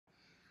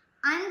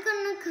I'm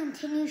gonna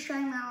continue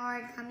showing my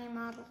origami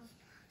models.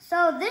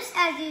 So this,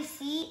 as you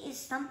see, is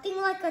something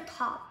like a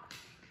top,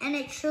 and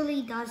it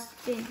truly does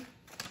spin.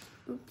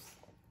 Oops.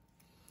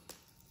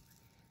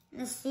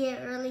 You see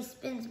it really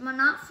spins, but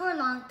not for a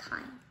long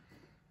time.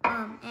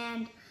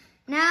 And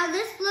now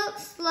this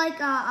looks like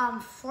a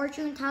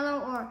fortune teller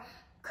or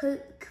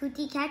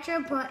cookie catcher,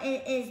 but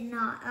it is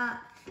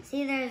not.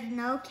 See, there's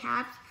no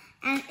caps,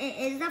 and it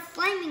is a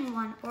flaming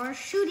one or a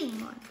shooting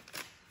one.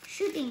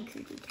 Shooting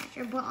cookie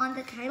catcher, but on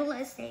the title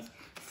it says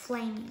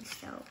flaming,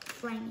 so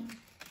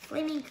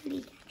flaming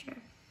cookie catcher.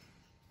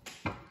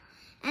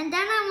 And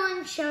then I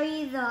want to show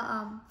you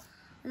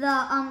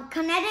the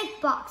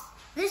kinetic box.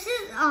 This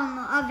is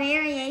a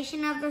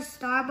variation of the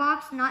star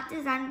box, not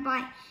designed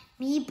by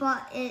me,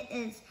 but it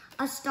is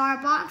a star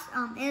box.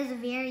 It is a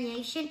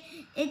variation.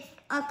 It's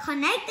a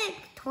kinetic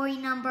toy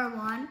number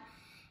 1,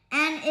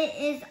 and it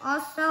is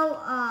also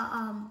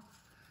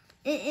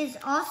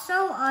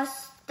a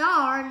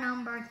star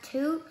number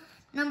 2.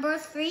 Number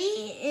 3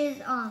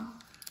 is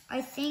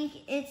I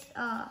think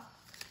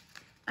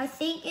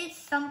it's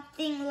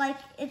something like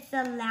it's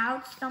a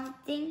loud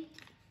something.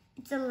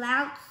 It's a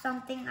loud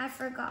something. I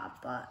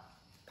forgot, but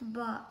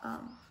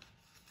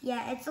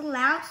yeah, it's a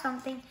loud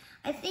something.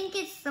 I think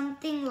it's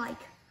something like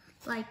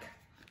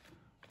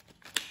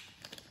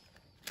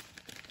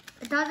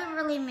it doesn't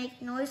really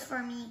make noise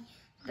for me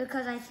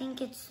because I think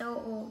it's so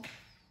old,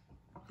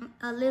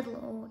 a little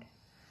old.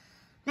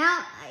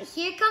 Now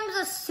here comes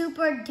a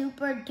super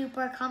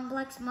duper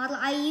complex model.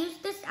 I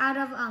used this out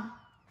of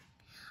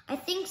I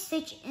think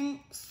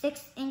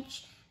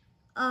 6-inch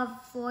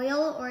of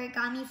foil,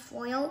 origami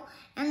foil,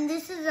 and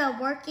this is a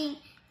working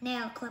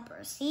nail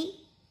clipper.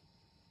 See?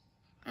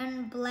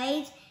 And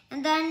blades,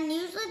 and then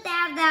usually they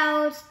have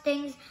those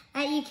things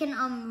that you can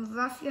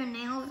rough your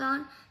nails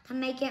on to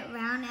make it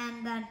round,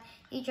 and then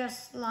you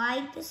just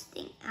slide this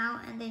thing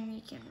out and then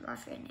you can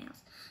rough your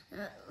nails.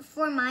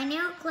 For my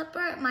nail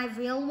clipper, my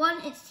real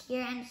one, it's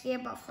here and here,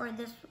 but for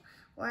this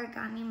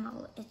origami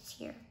model, it's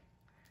here.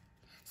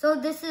 So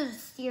this is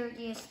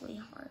seriously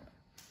hard.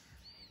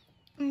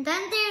 And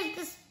then there's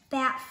this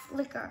bat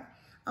flicker.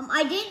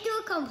 I didn't do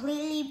it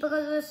completely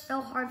because it was so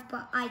hard,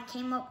 but I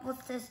came up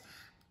with this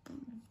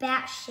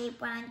bat shape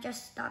when I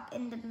just stopped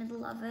in the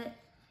middle of it.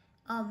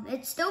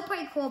 It's still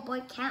pretty cool, but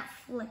it can't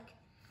flick.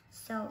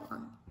 So,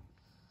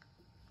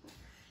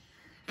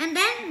 and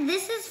then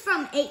this is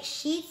from 8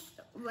 sheets.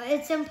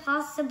 It's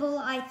impossible,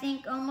 I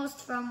think, almost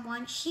from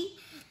 1 sheet,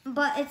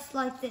 but it's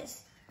like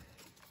this.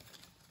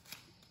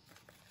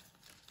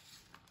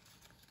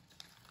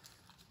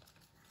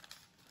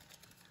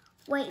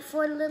 Wait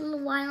for a little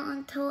while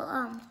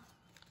until,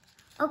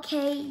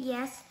 okay,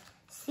 yes.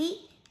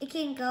 See, it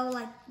can go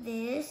like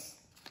this.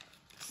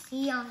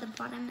 See, on the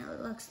bottom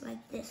it looks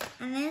like this.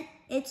 And then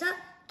it's a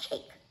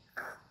cake.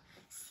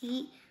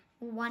 See,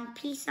 1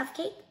 piece of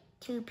cake,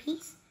 2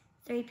 piece,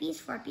 3 piece,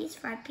 4 piece,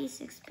 5 piece,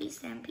 6 piece,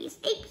 7 piece,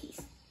 8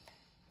 piece.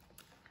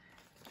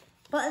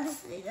 But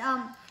this is,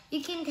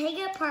 you can take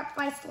it apart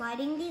by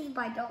sliding these,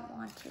 but I don't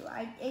want to.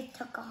 It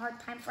took a hard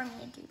time for me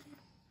to do that.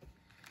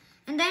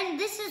 And then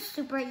this is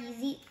super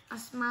easy, a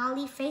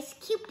smiley face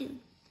cute dude.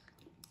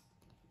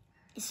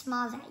 It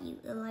smiles at you,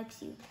 it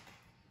likes you.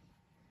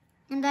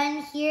 And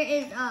then here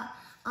is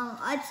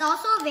it's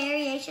also a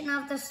variation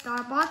of the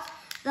star box.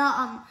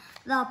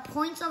 The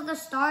points of the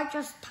star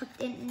just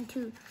tucked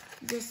into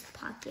this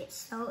pocket.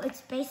 So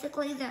it's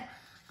basically the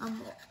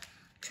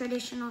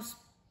traditional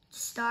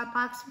star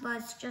box, but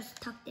it's just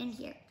tucked in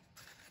here.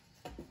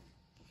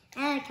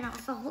 And it can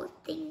also hold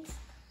things.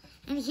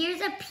 And here's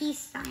a peace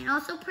sign,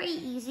 also pretty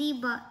easy,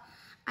 but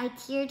I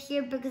teared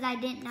here because I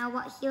didn't know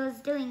what he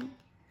was doing.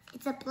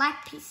 It's a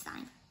black peace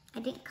sign. I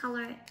didn't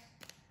color it.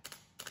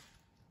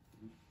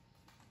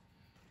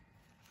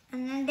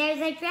 And then there's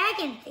a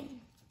dragon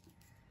thing.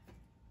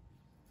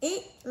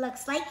 It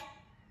looks like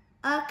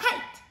a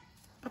kite.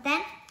 But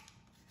then,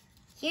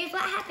 here's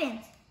what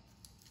happens.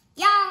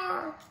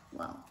 Yar!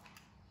 Well,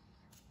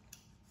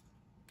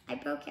 I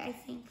broke it, I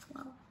think.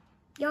 Well,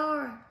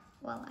 yar!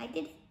 Well, I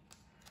did it.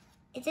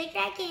 It's a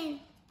dragon.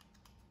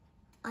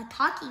 A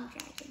talking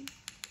dragon.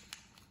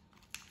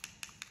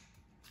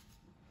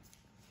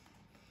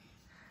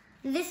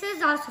 This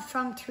is also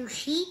from 2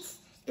 sheets.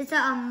 It's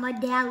a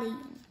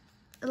medallion.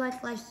 Like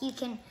you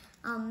can,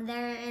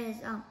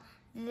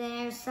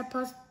 there's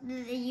supposed,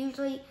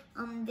 usually,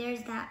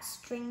 there's that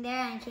string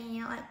there and can,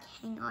 you know, like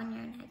hang on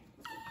your neck.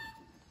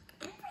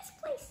 In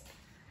first place.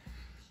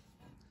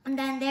 And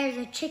then there's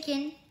a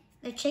chicken.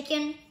 The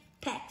chicken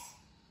pecks.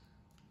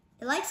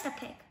 It likes to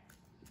peck.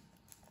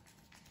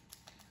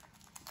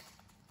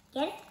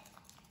 Get it?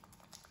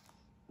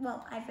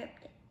 Well, I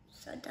ripped it,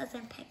 so it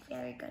doesn't peck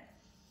very good.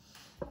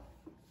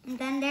 And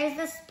then there's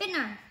the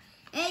spinner.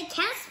 And it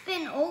can't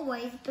spin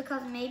always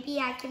because maybe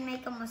I can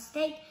make a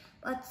mistake,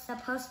 but it's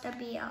supposed to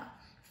be a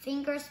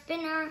finger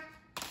spinner.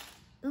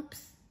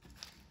 Oops.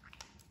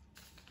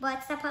 But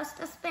it's supposed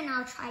to spin.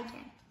 I'll try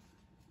again.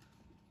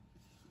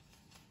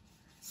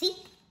 See?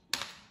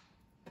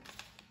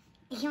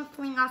 You can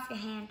fling off your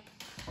hand.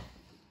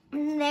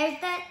 And there's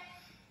that.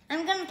 I'm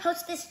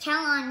post this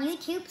channel on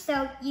YouTube,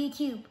 so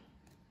YouTube.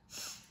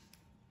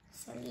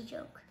 Silly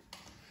joke.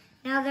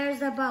 Now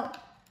there's a boat.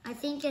 I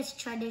think it's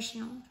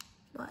traditional,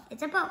 but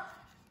it's a boat.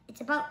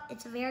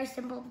 It's a very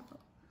simple boat.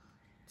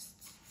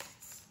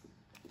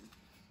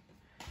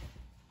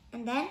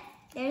 And then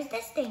there's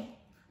this thing,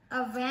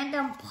 a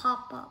random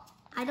pop-up.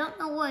 I don't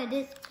know what it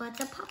is, but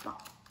it's a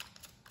pop-up.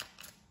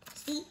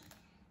 See?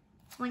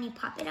 When you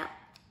pop it up,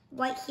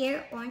 white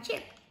here, orange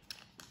here.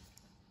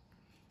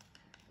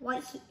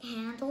 White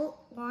handle,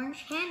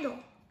 orange handle.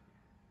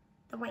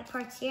 The white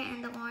part's here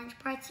and the orange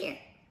part's here.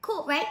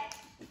 Cool, right?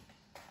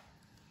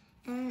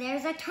 And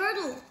there's a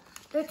turtle.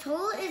 The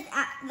turtle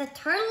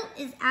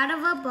is out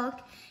of a book,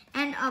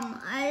 and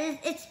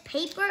it's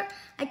paper.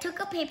 I took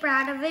a paper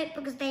out of it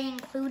because they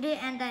included,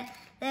 and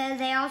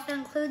they also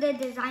included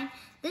design.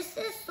 This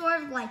is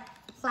sort of like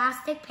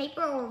plastic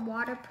paper or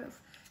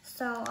waterproof.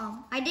 So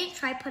I did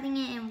try putting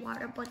it in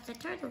water, but it's a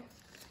turtle,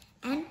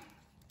 and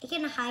it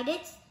can hide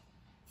its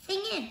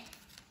thing in.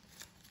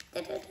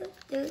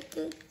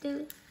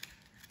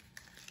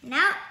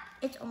 Now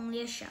it's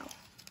only a shell.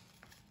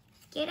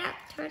 Get out,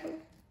 turtle.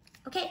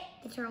 Okay,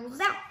 the turtle's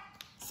out.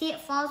 See,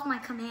 it follows my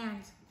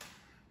commands.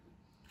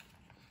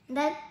 And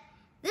then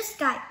this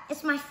guy,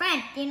 it's my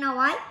friend. Do you know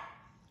why?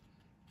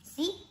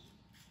 See?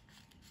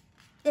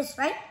 This,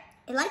 right?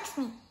 It likes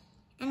me.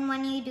 And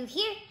when you do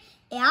here,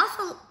 it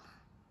also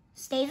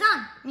stays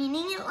on,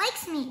 meaning it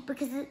likes me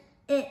because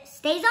it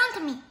stays on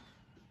to me.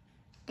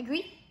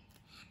 Agree?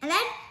 And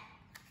then,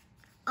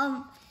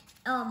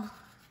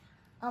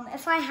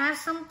 if I have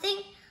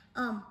something,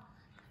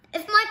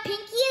 if my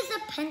pinky is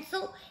a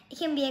pencil, it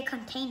can be a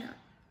container.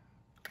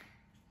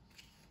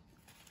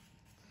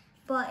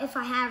 But if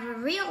I have a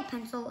real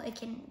pencil, it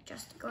can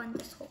just go in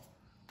this hole.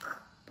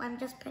 But I'm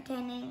just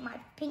pretending my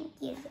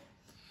pinky is it.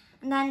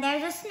 And then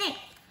there's a snake.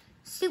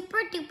 Super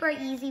duper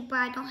easy, but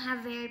I don't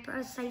have very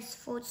precise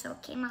foot, so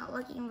it came out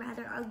looking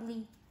rather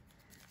ugly.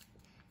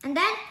 And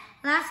then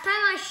last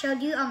time I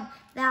showed you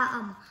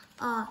the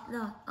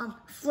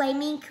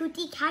flaming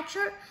cootie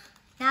catcher.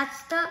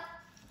 That's the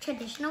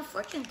traditional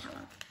fortune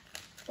teller.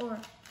 Or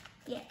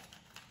yeah.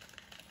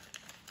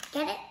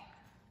 Get it?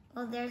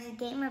 Well, there's a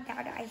game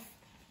about it.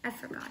 I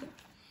forgot it.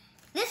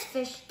 This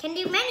fish can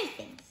do many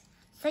things,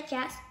 such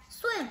as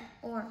swim,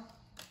 or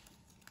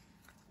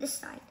this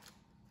side.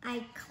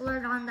 I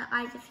colored on the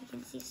eyes if you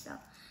can see, so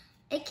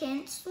it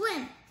can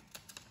swim.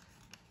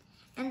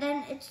 And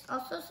then it's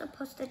also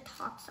supposed to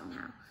talk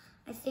somehow.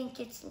 I think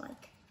it's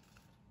like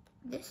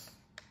this.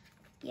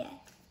 Yeah.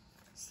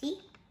 See?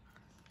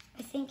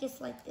 I think it's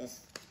like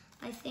this.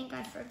 I think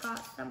I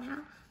forgot somehow.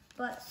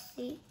 But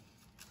see?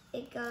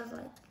 It goes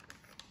like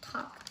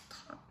talk,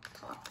 talk,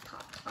 talk,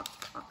 talk,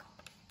 talk, talk.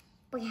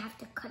 But you have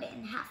to cut it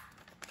in half.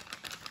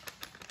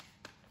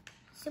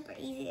 Super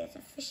easy. There's a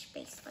fish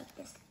face like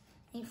this.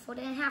 And you fold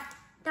it in half.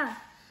 Done.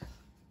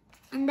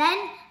 And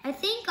then I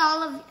think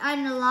a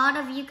lot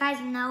of you guys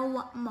know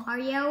what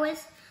Mario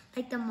is,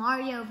 like the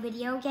Mario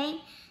video game.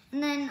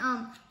 And then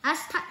the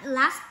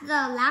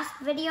last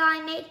video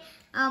I made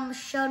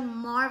showed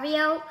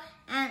Mario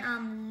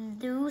and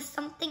do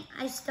something.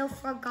 I still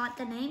forgot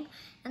the name.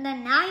 And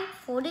then now I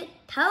folded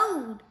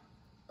Toad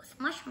with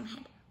mushroom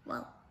head.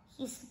 Well,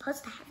 he's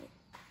supposed to have it.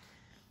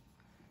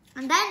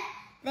 And then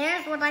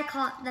there's what I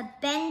call the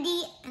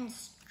bendy and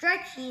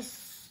stretchy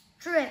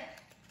strip.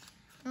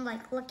 And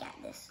like, look at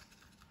this.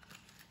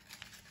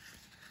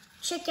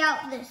 Check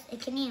out this. It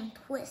can even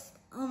twist.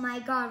 Oh my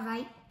god,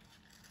 right?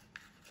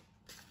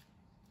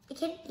 It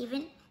can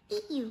even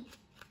eat you.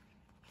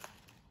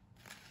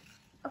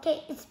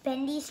 Okay, it's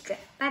bendy strip.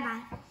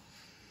 Bye-bye.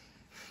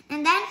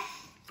 And then,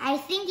 I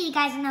think you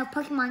guys know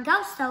Pokemon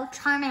Go, so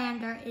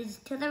Charmander is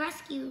to the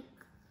rescue.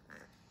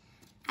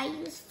 I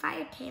use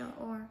Firetail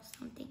or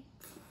something.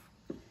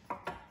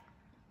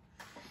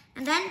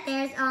 And then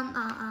there's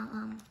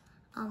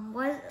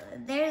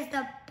there's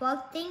the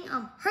bug thing,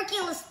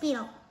 Hercules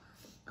beetle.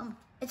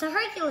 It's a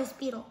Hercules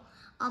beetle.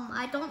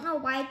 I don't know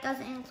why it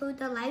doesn't include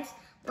the legs,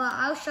 but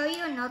I'll show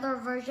you another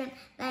version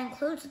that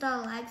includes the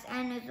legs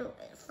and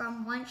it's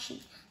from one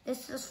sheet.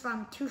 This is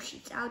from 2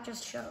 sheets. I'll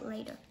just show it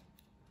later.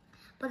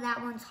 But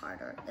that one's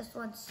harder. This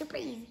one's super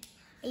easy.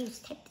 I use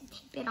tape to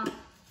tape it on.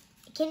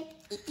 It can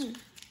eat you.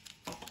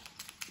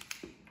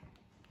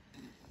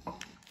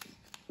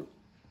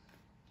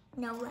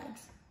 No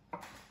legs.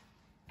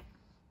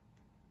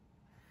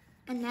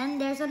 And then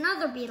there's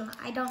another beetle.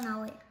 I don't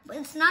know it. But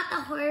it's not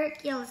the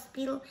Hercules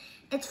beetle.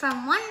 It's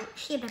from one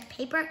sheet of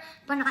paper,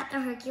 but not the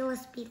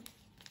Hercules beetle.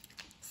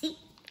 See?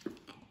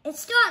 It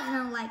still has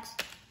no legs,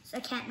 so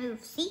it can't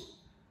move. See?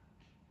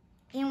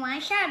 You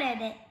want to shout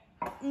at it.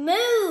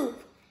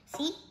 Move!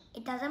 See?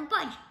 It doesn't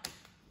budge.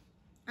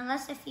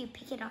 Unless if you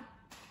pick it up.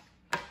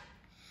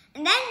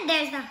 And then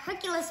there's the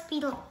Hercules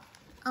beetle.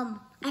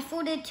 I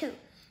folded 2.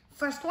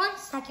 First one,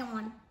 second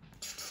one.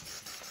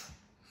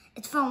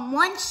 It's from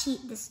one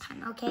sheet this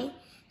time, okay?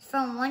 It's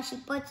from one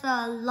sheet, but it's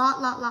a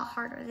lot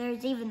harder.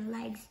 There's even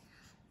legs.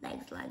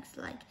 Legs.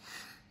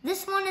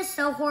 This one is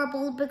so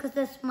horrible because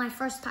this is my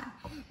first time.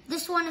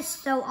 This one is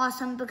so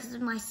awesome because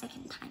it's my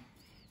second time.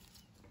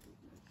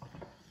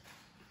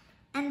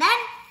 And then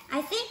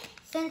I think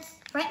since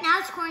right now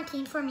it's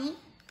quarantine for me,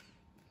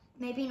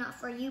 maybe not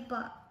for you,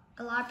 but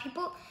a lot of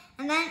people.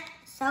 And then,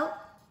 so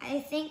I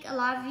think a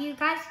lot of you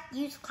guys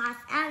use class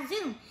as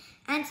Zoom.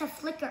 And it's a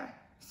flicker.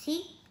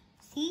 See?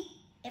 See?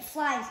 It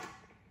flies.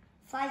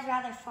 Flies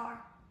rather far.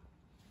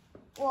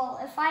 Well,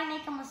 if I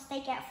make a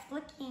mistake at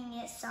flicking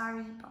it,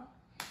 sorry, but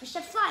it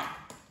should fly.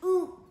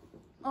 Ooh.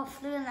 Oh,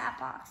 flew in that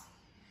box.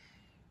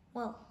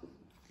 Well,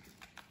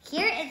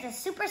 here is a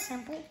super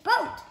simple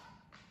boat.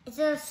 It's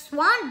a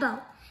swan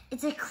boat.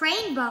 It's a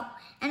crane boat.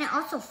 And it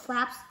also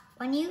flaps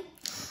when you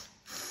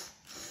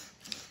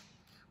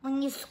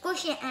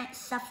squish it and it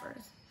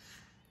suffers.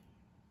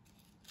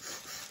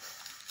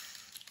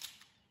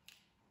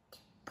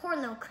 Poor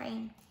little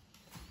crane.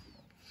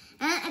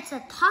 And it's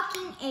a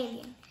talking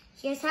alien.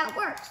 Here's how it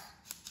works.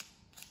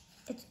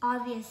 It's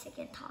obvious it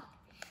can talk.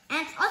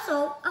 And it's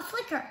also a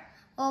flicker.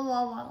 Whoa,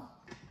 whoa, whoa.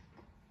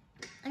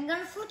 I'm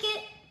gonna flick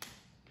it.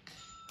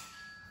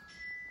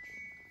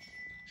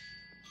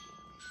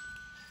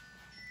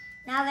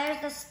 Now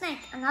there's the snake,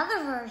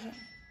 another version.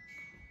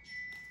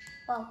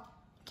 Well,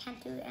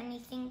 can't do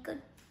anything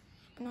good.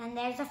 And then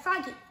there's a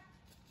froggy.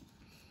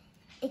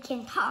 It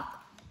can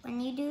talk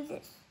when you do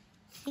this.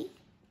 See?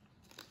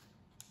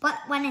 But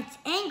when it's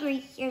angry,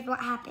 here's what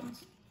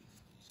happens.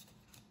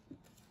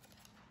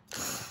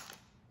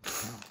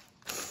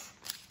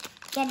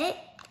 Get it?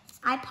 Its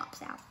eye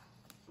pops out.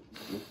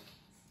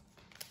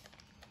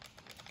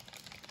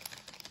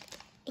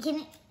 It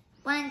can,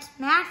 when it's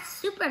mad,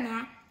 super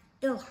mad,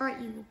 it'll hurt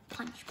you.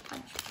 Punch,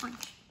 punch,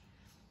 punch.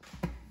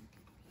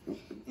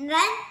 And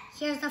then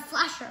here's the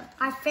flasher.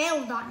 I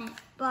failed on it,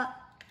 but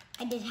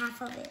I did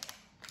half of it.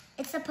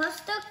 It's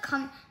supposed to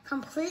come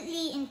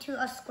completely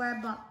into a square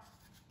boat.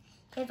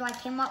 Here's what I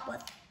came up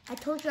with. I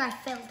told you I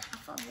failed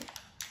half of it.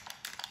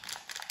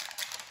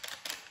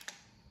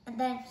 And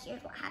then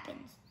here's what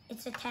happens.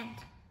 It's a tent.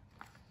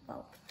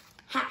 Well,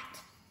 hat.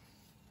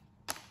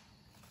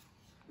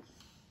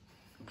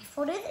 I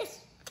folded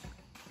this.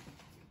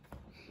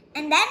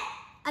 And then,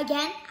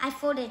 again, I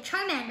folded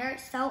Charmander.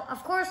 So,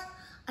 of course,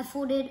 I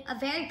folded a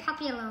very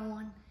popular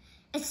one.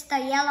 It's the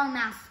yellow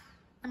mouse.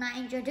 When I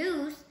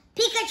introduce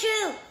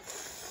Pikachu,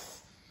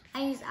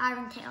 I use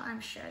Iron Tail.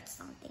 I'm sure it's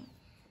something.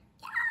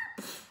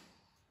 Yeah.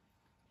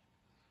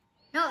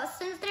 No,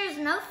 since there's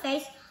no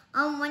face,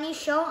 when you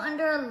show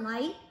under a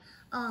light,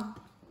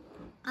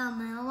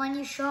 when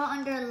you show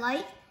under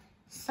light,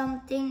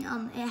 something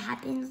it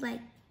happens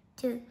like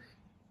to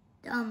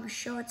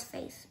show its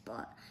face.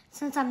 But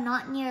since I'm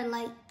not near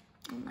light,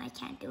 I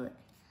can't do it.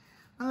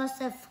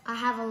 Unless if I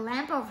have a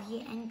lamp over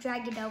here and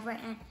drag it over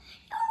and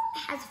it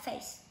has a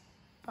face.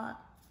 But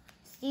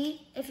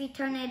see, if you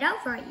turn it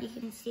over, you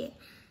can see it.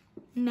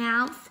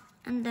 Mouth,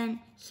 and then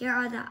here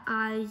are the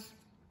eyes.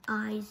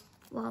 Eyes,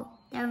 well,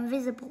 they're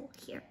invisible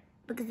here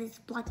because it's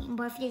blocking.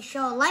 But if you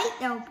show a light,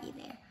 they'll be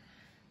there.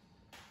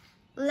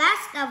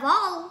 Last of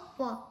all,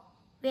 well,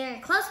 very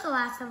close to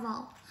last of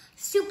all,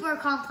 super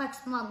complex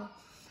model.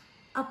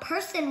 A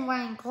person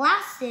wearing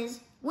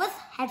glasses with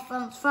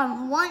headphones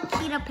from one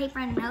sheet of paper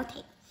and no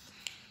tape.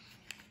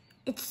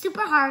 It's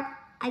super hard.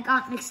 I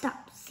got mixed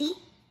up. See?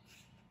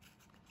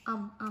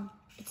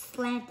 It's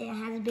slanted. It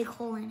has a big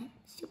hole in it.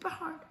 Super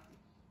hard.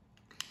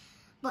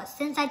 But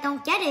since I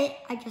don't get it,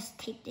 I just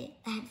taped it.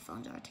 The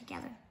headphones are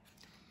together.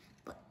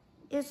 But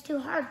it's too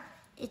hard.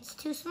 It's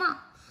too small.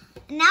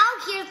 And now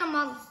here's the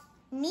model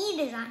me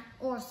design,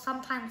 or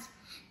sometimes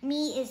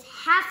me is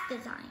half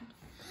designed.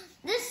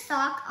 This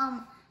sock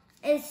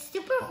is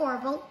super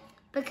horrible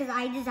because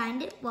I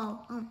designed it.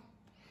 Well,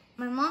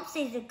 my mom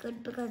says it's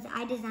good because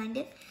I designed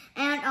it.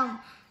 And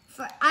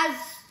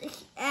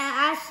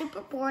as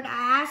super bored,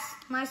 I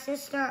asked my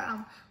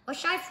sister what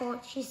should I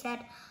fold. She said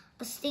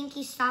a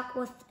stinky sock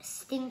with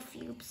stink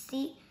cubes.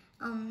 See,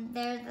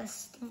 there's the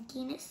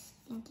stinkiness,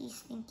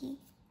 stinky.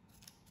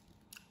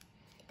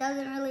 It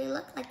doesn't really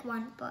look like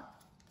one, but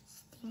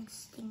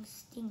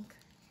stink.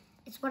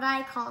 It's what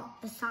I call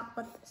the sock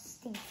with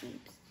stink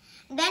cubes.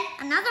 And then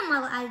another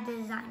model I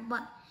designed,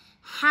 but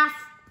half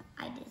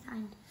I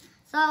designed.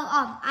 So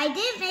I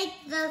did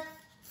make the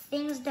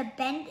things to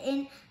bend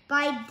in, but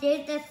I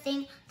did the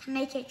thing to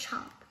make it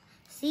chomp.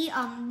 See,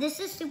 this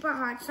is super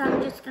hard, so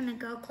I'm just gonna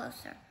go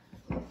closer.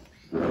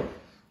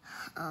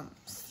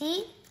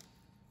 See,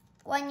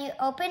 when you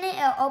open it,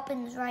 it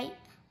opens right,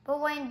 but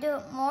when you do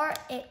it more,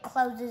 it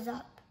closes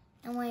up.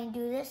 And when you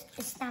do this,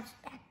 it snaps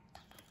back.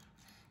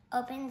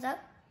 Opens up,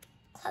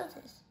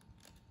 closes.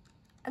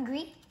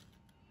 Agree?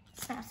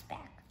 Snaps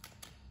back.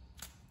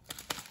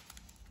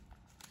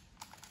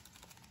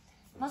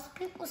 Most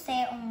people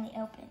say it only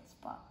opens,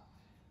 but.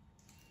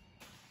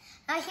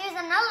 Now here's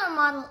another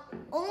model,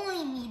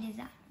 only me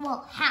designed.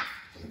 Well, half.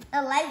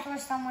 The legs were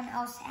someone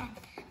else and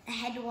the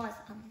head was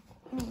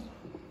me.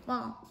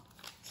 Well,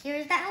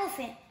 here's the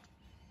outfit.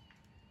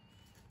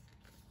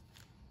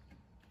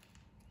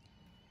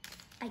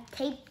 I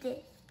taped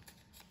it.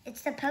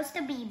 It's supposed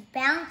to be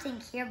bouncing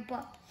here,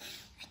 but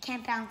I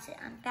can't bounce it.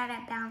 I'm bad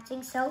at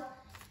bouncing, so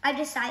I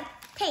decide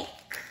tape.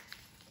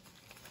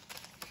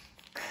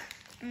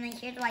 And then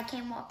here's what I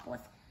came up with.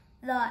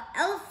 The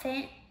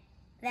elephant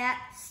that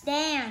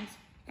stands,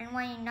 and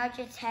when you nudge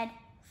its head,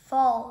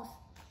 falls.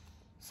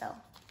 So,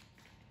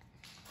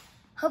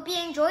 hope you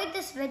enjoyed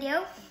this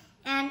video,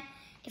 and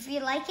if you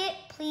like it,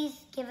 please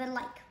give it a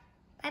like.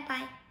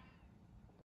 Bye-bye.